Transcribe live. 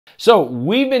So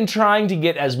we've been trying to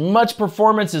get as much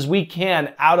performance as we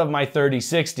can out of my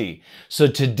 3060. So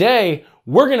today,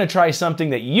 we're gonna try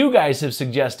something that you guys have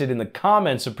suggested in the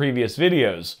comments of previous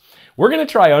videos. We're gonna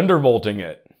try undervolting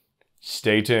it.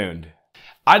 Stay tuned.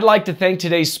 I'd like to thank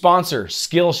today's sponsor,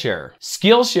 Skillshare.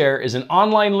 Skillshare is an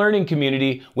online learning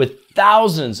community with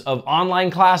thousands of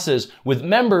online classes with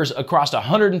members across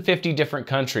 150 different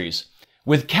countries.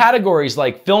 With categories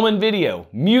like film and video,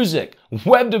 music,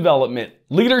 web development,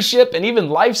 leadership, and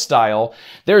even lifestyle,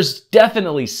 there's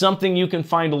definitely something you can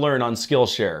find to learn on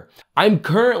Skillshare. I'm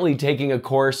currently taking a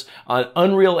course on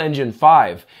Unreal Engine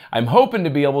 5. I'm hoping to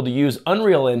be able to use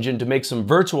Unreal Engine to make some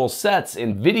virtual sets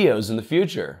and videos in the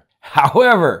future.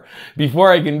 However,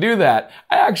 before I can do that,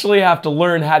 I actually have to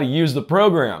learn how to use the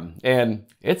program, and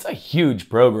it's a huge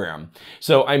program.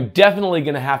 So I'm definitely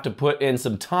going to have to put in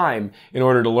some time in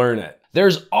order to learn it.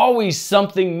 There's always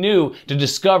something new to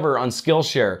discover on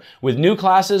Skillshare, with new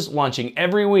classes launching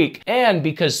every week. And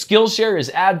because Skillshare is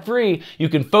ad-free, you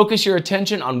can focus your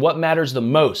attention on what matters the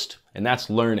most, and that's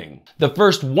learning. The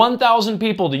first 1,000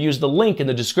 people to use the link in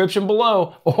the description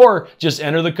below, or just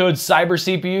enter the code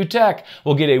CyberCPUTech,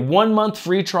 will get a 1-month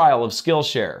free trial of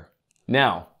Skillshare.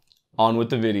 Now, on with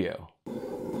the video.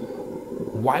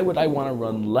 Why would I want to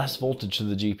run less voltage to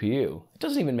the GPU? It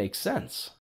doesn't even make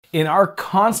sense. In our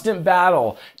constant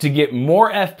battle to get more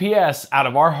FPS out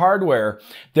of our hardware,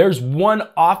 there's one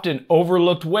often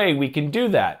overlooked way we can do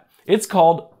that. It's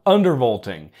called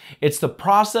undervolting. It's the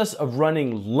process of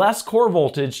running less core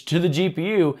voltage to the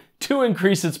GPU to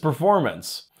increase its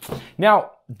performance.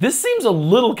 Now, this seems a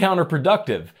little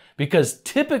counterproductive because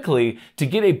typically to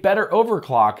get a better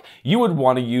overclock, you would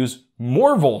want to use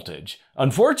more voltage.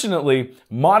 Unfortunately,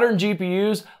 modern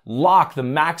GPUs lock the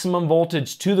maximum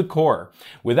voltage to the core.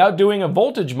 Without doing a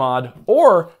voltage mod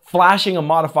or flashing a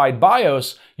modified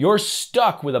BIOS, you're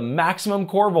stuck with a maximum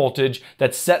core voltage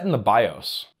that's set in the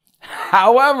BIOS.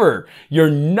 However,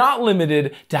 you're not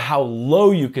limited to how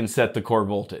low you can set the core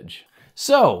voltage.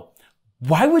 So,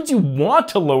 why would you want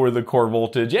to lower the core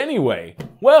voltage anyway?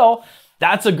 Well,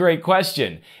 that's a great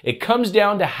question. It comes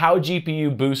down to how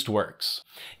GPU boost works.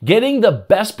 Getting the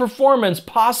best performance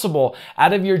possible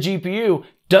out of your GPU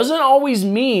doesn't always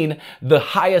mean the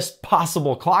highest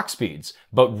possible clock speeds,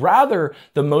 but rather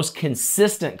the most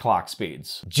consistent clock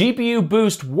speeds. GPU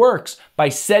boost works by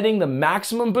setting the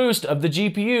maximum boost of the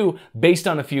GPU based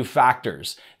on a few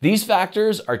factors. These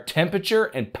factors are temperature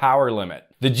and power limit.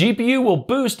 The GPU will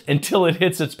boost until it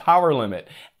hits its power limit,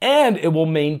 and it will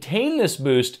maintain this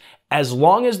boost as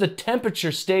long as the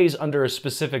temperature stays under a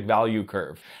specific value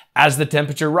curve. As the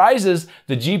temperature rises,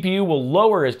 the GPU will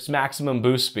lower its maximum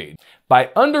boost speed. By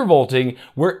undervolting,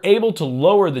 we're able to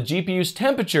lower the GPU's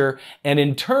temperature and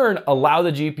in turn allow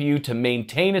the GPU to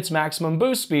maintain its maximum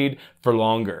boost speed for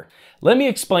longer. Let me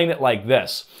explain it like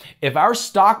this. If our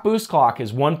stock boost clock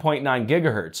is 1.9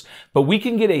 gigahertz, but we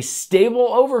can get a stable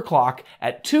overclock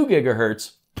at 2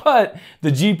 gigahertz, but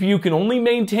the GPU can only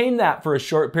maintain that for a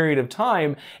short period of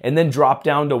time and then drop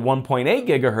down to 1.8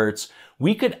 gigahertz,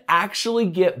 we could actually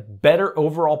get better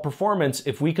overall performance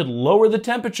if we could lower the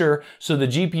temperature so the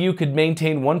GPU could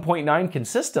maintain 1.9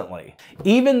 consistently.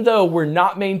 Even though we're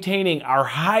not maintaining our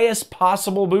highest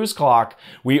possible boost clock,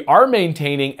 we are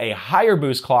maintaining a higher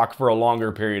boost clock for a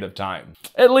longer period of time.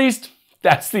 At least,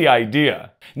 that's the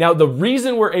idea. Now, the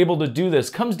reason we're able to do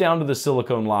this comes down to the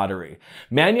silicone lottery.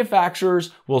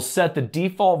 Manufacturers will set the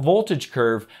default voltage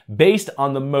curve based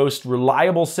on the most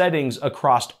reliable settings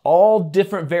across all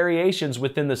different variations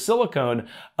within the silicone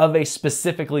of a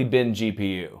specifically bin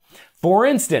GPU. For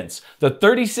instance, the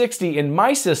 3060 in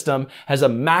my system has a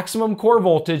maximum core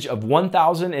voltage of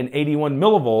 1081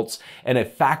 millivolts and a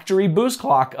factory boost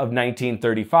clock of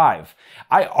 1935.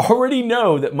 I already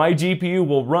know that my GPU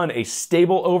will run a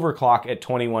stable overclock at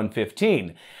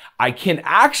 2115. I can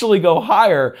actually go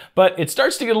higher, but it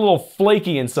starts to get a little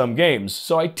flaky in some games,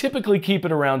 so I typically keep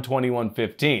it around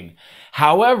 2115.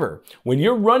 However, when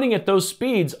you're running at those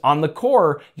speeds on the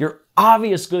core, you're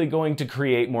obviously going to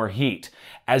create more heat.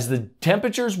 As the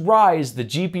temperatures rise, the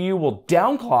GPU will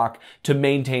downclock to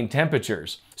maintain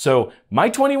temperatures. So my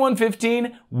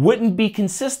 2115 wouldn't be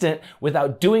consistent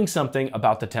without doing something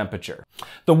about the temperature.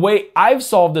 The way I've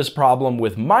solved this problem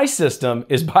with my system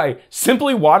is by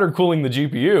simply water cooling the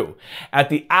GPU. At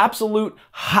the absolute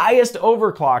highest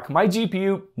overclock, my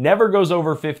GPU never goes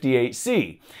over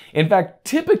 58C. In fact,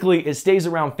 typically it stays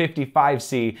around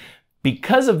 55C.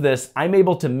 Because of this, I'm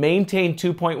able to maintain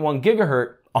 2.1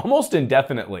 gigahertz almost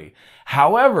indefinitely.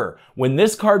 However, when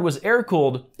this card was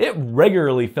air-cooled, it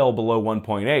regularly fell below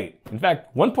 1.8. In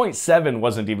fact, 1.7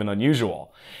 wasn't even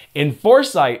unusual. In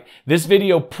foresight, this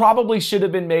video probably should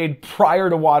have been made prior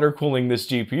to water cooling this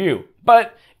GPU,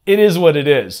 but it is what it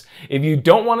is. If you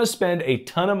don't want to spend a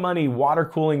ton of money water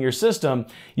cooling your system,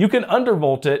 you can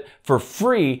undervolt it for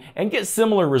free and get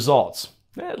similar results,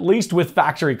 at least with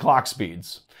factory clock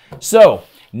speeds. So,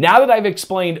 now that I've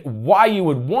explained why you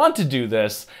would want to do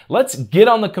this, let's get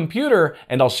on the computer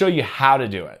and I'll show you how to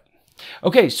do it.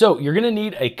 Okay, so you're going to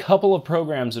need a couple of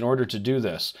programs in order to do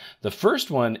this. The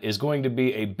first one is going to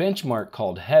be a benchmark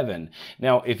called Heaven.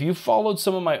 Now, if you followed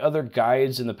some of my other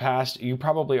guides in the past, you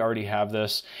probably already have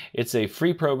this. It's a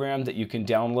free program that you can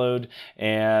download,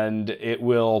 and it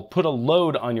will put a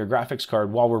load on your graphics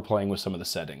card while we're playing with some of the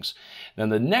settings. Then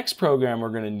the next program we're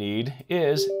going to need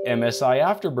is MSI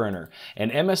Afterburner.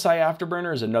 And MSI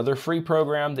Afterburner is another free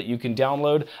program that you can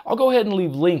download. I'll go ahead and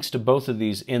leave links to both of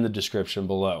these in the description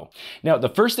below. Now, the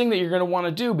first thing that you're going to want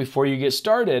to do before you get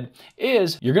started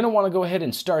is you're going to want to go ahead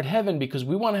and start Heaven because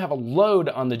we want to have a load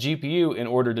on the GPU in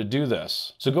order to do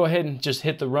this. So go ahead and just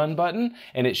hit the run button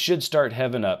and it should start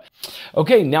Heaven up.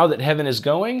 Okay, now that Heaven is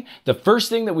going, the first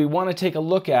thing that we want to take a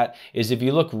look at is if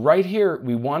you look right here,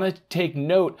 we want to take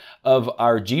note of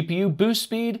our GPU boost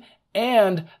speed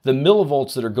and the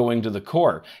millivolts that are going to the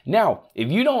core. Now, if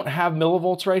you don't have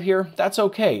millivolts right here, that's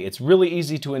okay. It's really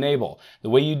easy to enable. The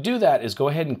way you do that is go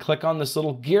ahead and click on this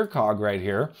little gear cog right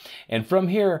here. And from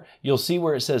here, you'll see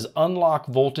where it says unlock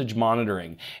voltage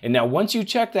monitoring. And now once you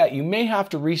check that, you may have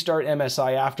to restart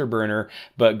MSI Afterburner,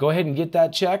 but go ahead and get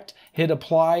that checked, hit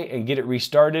apply and get it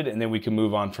restarted, and then we can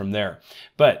move on from there.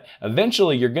 But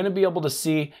eventually you're going to be able to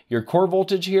see your core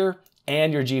voltage here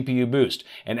and your GPU boost.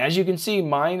 And as you can see,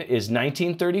 mine is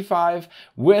 1935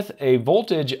 with a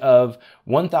voltage of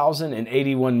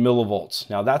 1081 millivolts.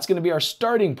 Now that's going to be our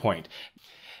starting point.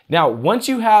 Now, once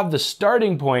you have the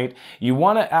starting point, you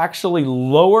want to actually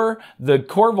lower the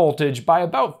core voltage by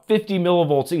about 50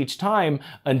 millivolts each time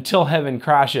until Heaven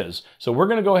crashes. So we're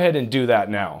going to go ahead and do that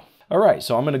now. All right,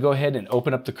 so I'm going to go ahead and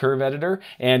open up the curve editor,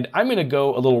 and I'm going to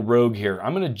go a little rogue here.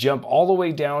 I'm going to jump all the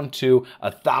way down to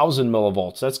 1000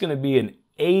 millivolts. That's going to be an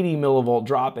 80 millivolt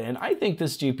drop, and I think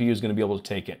this GPU is going to be able to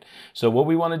take it. So what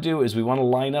we want to do is we want to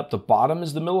line up the bottom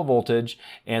is the millivoltage,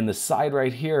 and the side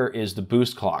right here is the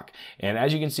boost clock. And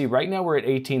as you can see, right now we're at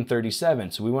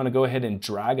 1837, so we want to go ahead and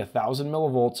drag 1000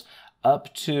 millivolts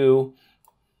up to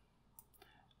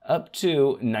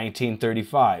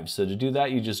 1935. So to do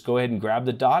that, you just go ahead and grab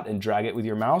the dot and drag it with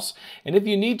your mouse. And if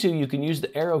you need to, you can use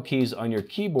the arrow keys on your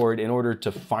keyboard in order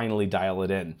to finally dial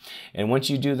it in. And once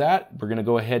you do that, we're going to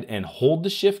go ahead and hold the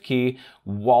shift key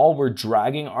while we're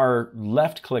dragging our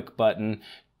left click button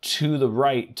to the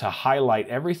right to highlight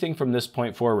everything from this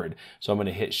point forward. So I'm going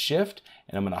to hit shift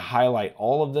and I'm going to highlight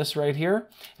all of this right here.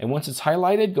 And once it's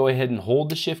highlighted, go ahead and hold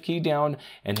the shift key down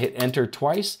and hit enter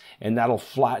twice, and that'll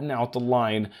flatten out the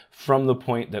line from the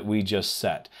point that we just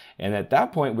set. And at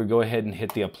that point, we go ahead and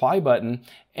hit the apply button,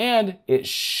 and it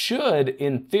should,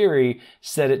 in theory,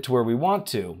 set it to where we want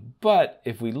to. But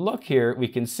if we look here, we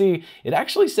can see it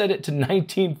actually set it to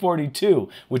 1942,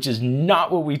 which is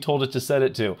not what we told it to set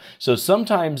it to. So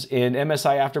sometimes in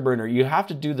MSI Afterburner, you have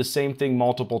to do the same thing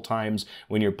multiple times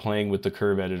when you're playing with the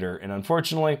curve editor. And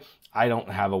unfortunately, I don't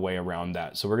have a way around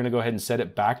that. So we're going to go ahead and set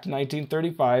it back to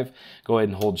 1935. Go ahead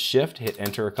and hold shift, hit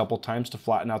enter a couple times to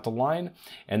flatten out the line,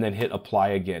 and then hit apply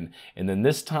again. And then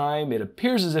this time it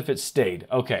appears as if it stayed.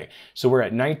 Okay, so we're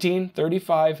at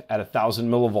 1935 at 1000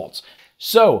 millivolts.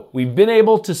 So we've been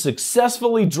able to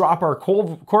successfully drop our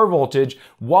core voltage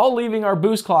while leaving our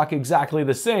boost clock exactly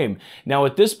the same. Now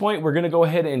at this point, we're going to go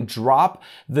ahead and drop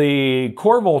the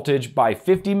core voltage by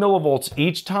 50 millivolts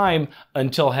each time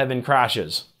until Heaven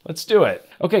crashes. Let's do it.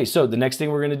 Okay, so the next thing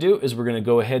we're going to do is we're going to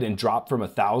go ahead and drop from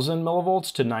 1000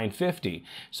 millivolts to 950.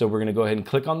 So we're going to go ahead and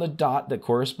click on the dot that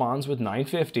corresponds with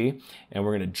 950, and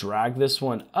we're going to drag this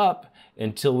one up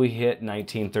until we hit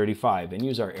 1935 and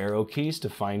use our arrow keys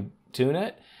to fine tune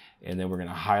it. And then we're going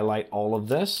to highlight all of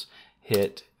this,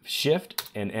 hit shift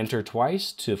and enter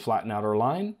twice to flatten out our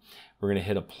line. We're going to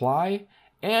hit apply.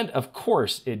 And of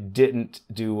course, it didn't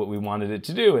do what we wanted it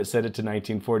to do. It set it to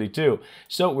 1942.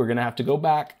 So we're going to have to go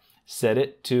back, set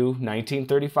it to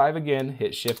 1935 again,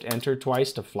 hit shift enter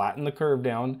twice to flatten the curve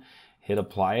down, hit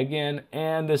apply again,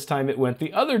 and this time it went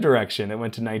the other direction. It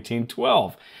went to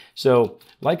 1912. So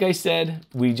like I said,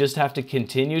 we just have to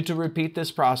continue to repeat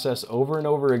this process over and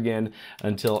over again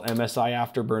until MSI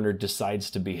Afterburner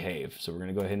decides to behave. So we're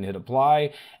going to go ahead and hit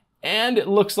apply. And it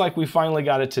looks like we finally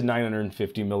got it to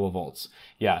 950 millivolts.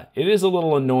 Yeah, it is a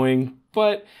little annoying,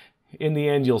 but in the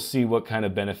end, you'll see what kind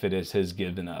of benefit it has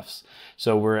given us.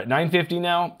 So we're at 950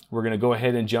 now. We're going to go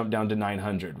ahead and jump down to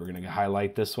 900. We're going to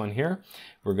highlight this one here.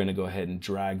 We're going to go ahead and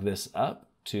drag this up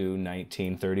to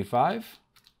 1935.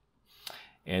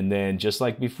 And then just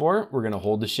like before, we're going to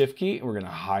hold the shift key and we're going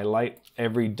to highlight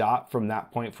every dot from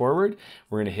that point forward.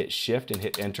 We're going to hit shift and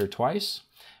hit enter twice.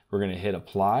 We're going to hit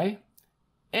apply,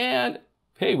 and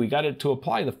hey, we got it to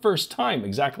apply the first time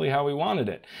exactly how we wanted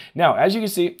it. Now, as you can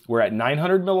see, we're at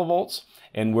 900 millivolts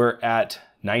and we're at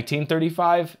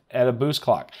 1935 at a boost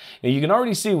clock. Now you can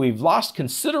already see we've lost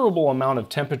considerable amount of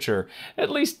temperature.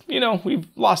 At least, you know, we've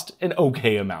lost an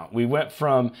okay amount. We went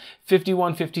from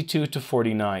 51, 52 to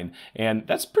 49, and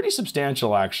that's pretty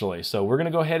substantial actually. So we're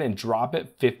gonna go ahead and drop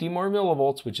it 50 more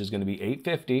millivolts, which is gonna be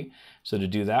 850. So to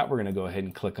do that, we're gonna go ahead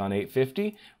and click on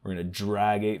 850. We're gonna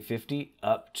drag 850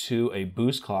 up to a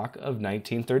boost clock of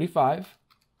 1935,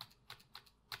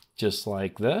 just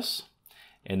like this.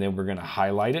 And then we're going to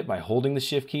highlight it by holding the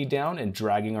shift key down and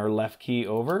dragging our left key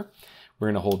over. We're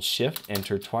going to hold shift,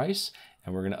 enter twice,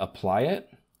 and we're going to apply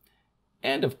it.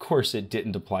 And of course it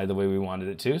didn't apply the way we wanted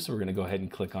it to, so we're going to go ahead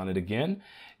and click on it again.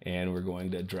 And we're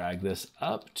going to drag this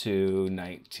up to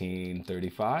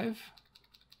 1935.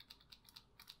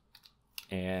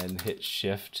 And hit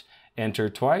shift, enter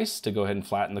twice to go ahead and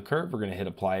flatten the curve. We're going to hit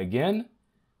apply again.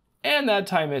 And that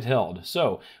time it held.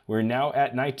 So we're now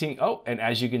at 19. Oh, and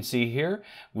as you can see here,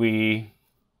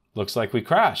 looks like we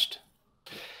crashed.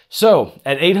 So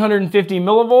at 850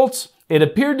 millivolts, it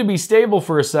appeared to be stable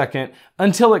for a second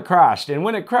until it crashed. And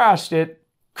when it crashed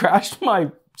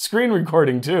my screen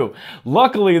recording too.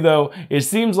 Luckily though, it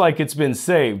seems like it's been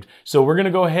saved. So we're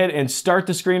gonna go ahead and start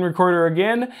the screen recorder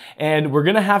again, and we're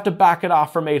gonna have to back it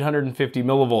off from 850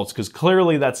 millivolts because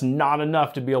clearly that's not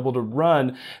enough to be able to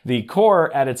run the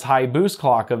core at its high boost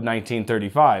clock of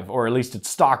 1935, or at least its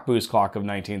stock boost clock of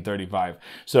 1935.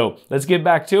 So let's get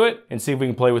back to it and see if we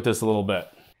can play with this a little bit.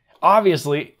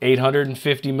 Obviously,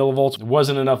 850 millivolts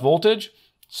wasn't enough voltage.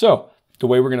 So the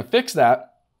way we're gonna fix that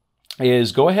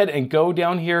is go ahead and go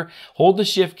down here, hold the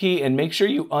shift key, and make sure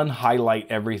you unhighlight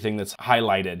everything that's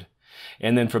highlighted.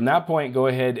 And then from that point, go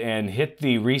ahead and hit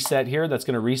the reset here. That's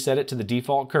going to reset it to the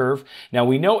default curve. Now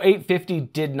we know 850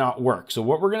 did not work. So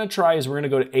what we're going to try is we're going to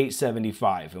go to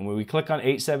 875. And when we click on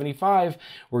 875,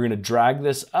 we're going to drag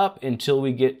this up until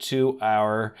we get to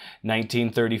our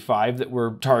 1935 that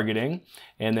we're targeting.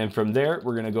 And then from there,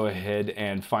 we're going to go ahead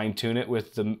and fine tune it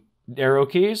with the arrow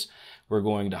keys. We're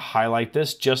going to highlight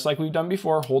this just like we've done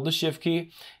before. Hold the shift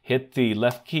key, hit the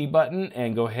left key button,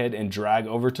 and go ahead and drag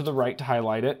over to the right to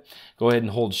highlight it. Go ahead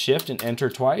and hold shift and enter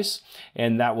twice,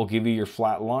 and that will give you your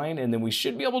flat line. And then we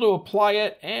should be able to apply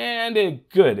it, and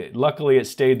luckily it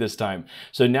stayed this time.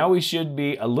 So now we should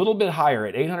be a little bit higher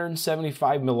at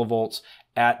 875 millivolts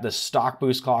at the stock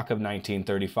boost clock of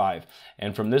 1935.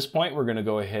 And from this point, we're gonna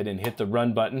go ahead and hit the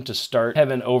run button to start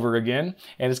Heaven over again.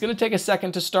 And it's gonna take a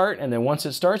second to start, and then once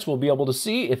it starts, we'll be able to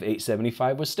see if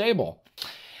 875 was stable.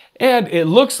 And it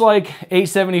looks like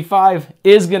 875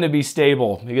 is gonna be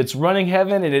stable. It's running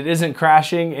Heaven and it isn't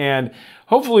crashing, and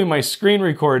hopefully my screen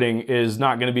recording is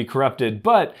not gonna be corrupted,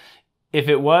 but if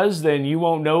it was, then you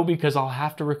won't know because I'll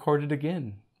have to record it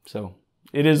again. So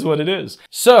it is what it is.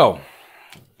 So,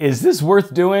 is this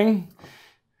worth doing?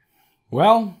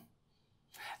 Well,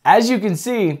 as you can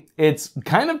see, it's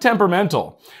kind of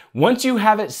temperamental. Once you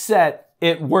have it set,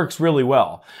 it works really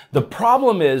well. The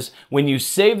problem is when you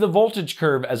save the voltage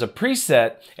curve as a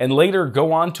preset and later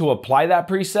go on to apply that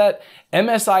preset,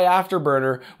 MSI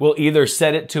Afterburner will either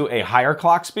set it to a higher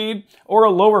clock speed or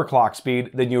a lower clock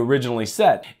speed than you originally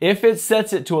set. If it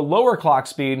sets it to a lower clock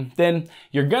speed, then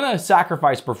you're gonna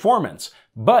sacrifice performance.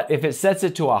 But if it sets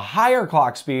it to a higher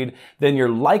clock speed, then your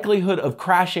likelihood of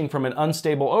crashing from an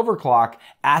unstable overclock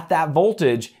at that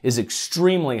voltage is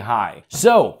extremely high.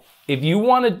 So if you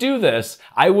want to do this,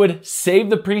 I would save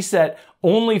the preset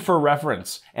only for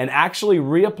reference and actually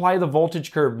reapply the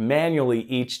voltage curve manually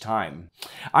each time.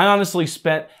 I honestly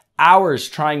spent hours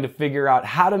trying to figure out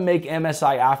how to make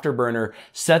MSI Afterburner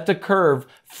set the curve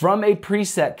from a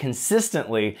preset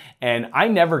consistently, and I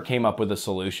never came up with a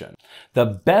solution. The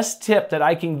best tip that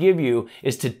I can give you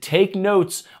is to take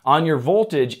notes on your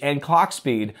voltage and clock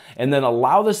speed and then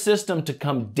allow the system to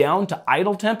come down to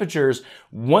idle temperatures.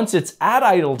 Once it's at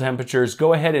idle temperatures,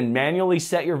 go ahead and manually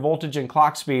set your voltage and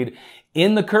clock speed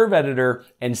in the curve editor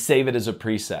and save it as a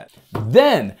preset.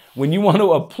 Then, when you want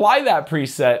to apply that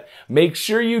preset, make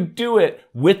sure you do it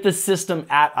with the system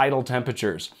at idle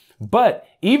temperatures. But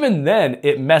even then,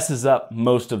 it messes up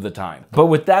most of the time. But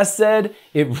with that said,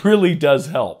 it really does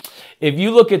help. If you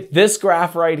look at this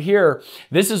graph right here,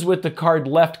 this is with the card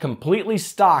left completely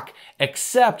stock,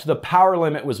 except the power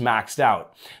limit was maxed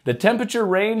out. The temperature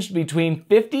ranged between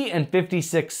 50 and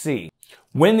 56 C.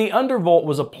 When the Undervolt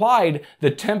was applied,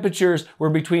 the temperatures were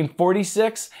between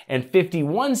 46 and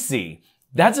 51 C.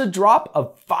 That's a drop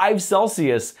of 5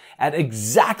 Celsius at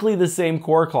exactly the same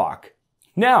core clock.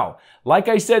 Now, like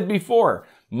I said before,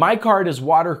 my card is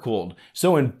water cooled,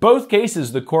 so in both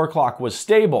cases the core clock was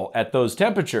stable at those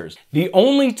temperatures. The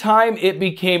only time it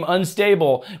became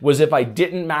unstable was if I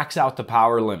didn't max out the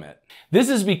power limit. This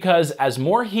is because as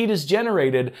more heat is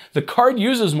generated, the card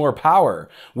uses more power.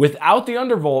 Without the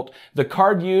Undervolt, the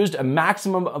card used a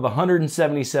maximum of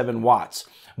 177 watts.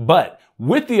 But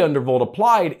with the Undervolt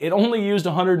applied, it only used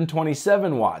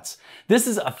 127 watts. This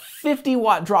is a 50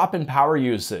 watt drop in power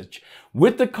usage.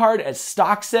 With the card at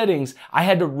stock settings, I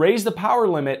had to raise the power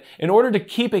limit in order to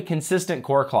keep a consistent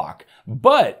core clock.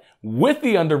 But with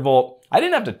the Undervolt, I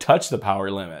didn't have to touch the power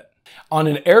limit. On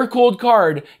an air-cooled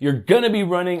card, you're gonna be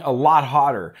running a lot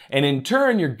hotter, and in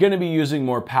turn, you're gonna be using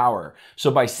more power.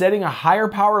 So by setting a higher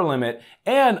power limit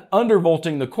and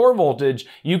undervolting the core voltage,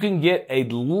 you can get a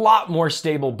lot more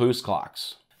stable boost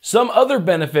clocks. Some other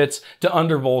benefits to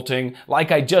undervolting,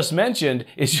 like I just mentioned,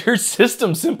 is your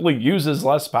system simply uses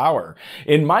less power.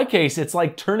 In my case, it's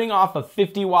like turning off a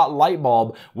 50 watt light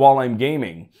bulb while I'm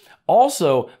gaming.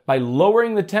 Also, by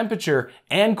lowering the temperature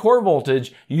and core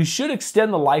voltage, you should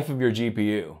extend the life of your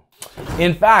GPU.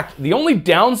 In fact, the only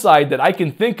downside that I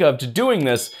can think of to doing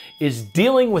this is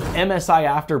dealing with MSI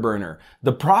Afterburner.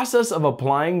 The process of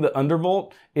applying the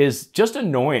Undervolt is just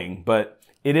annoying, but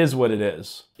it is what it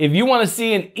is. If you want to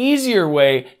see an easier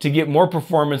way to get more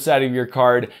performance out of your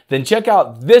card, then check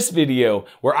out this video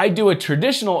where I do a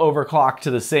traditional overclock to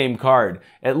the same card.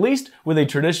 At least with a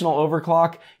traditional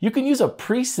overclock, you can use a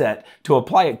preset to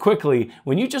apply it quickly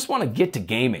when you just want to get to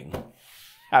gaming.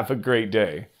 Have a great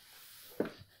day.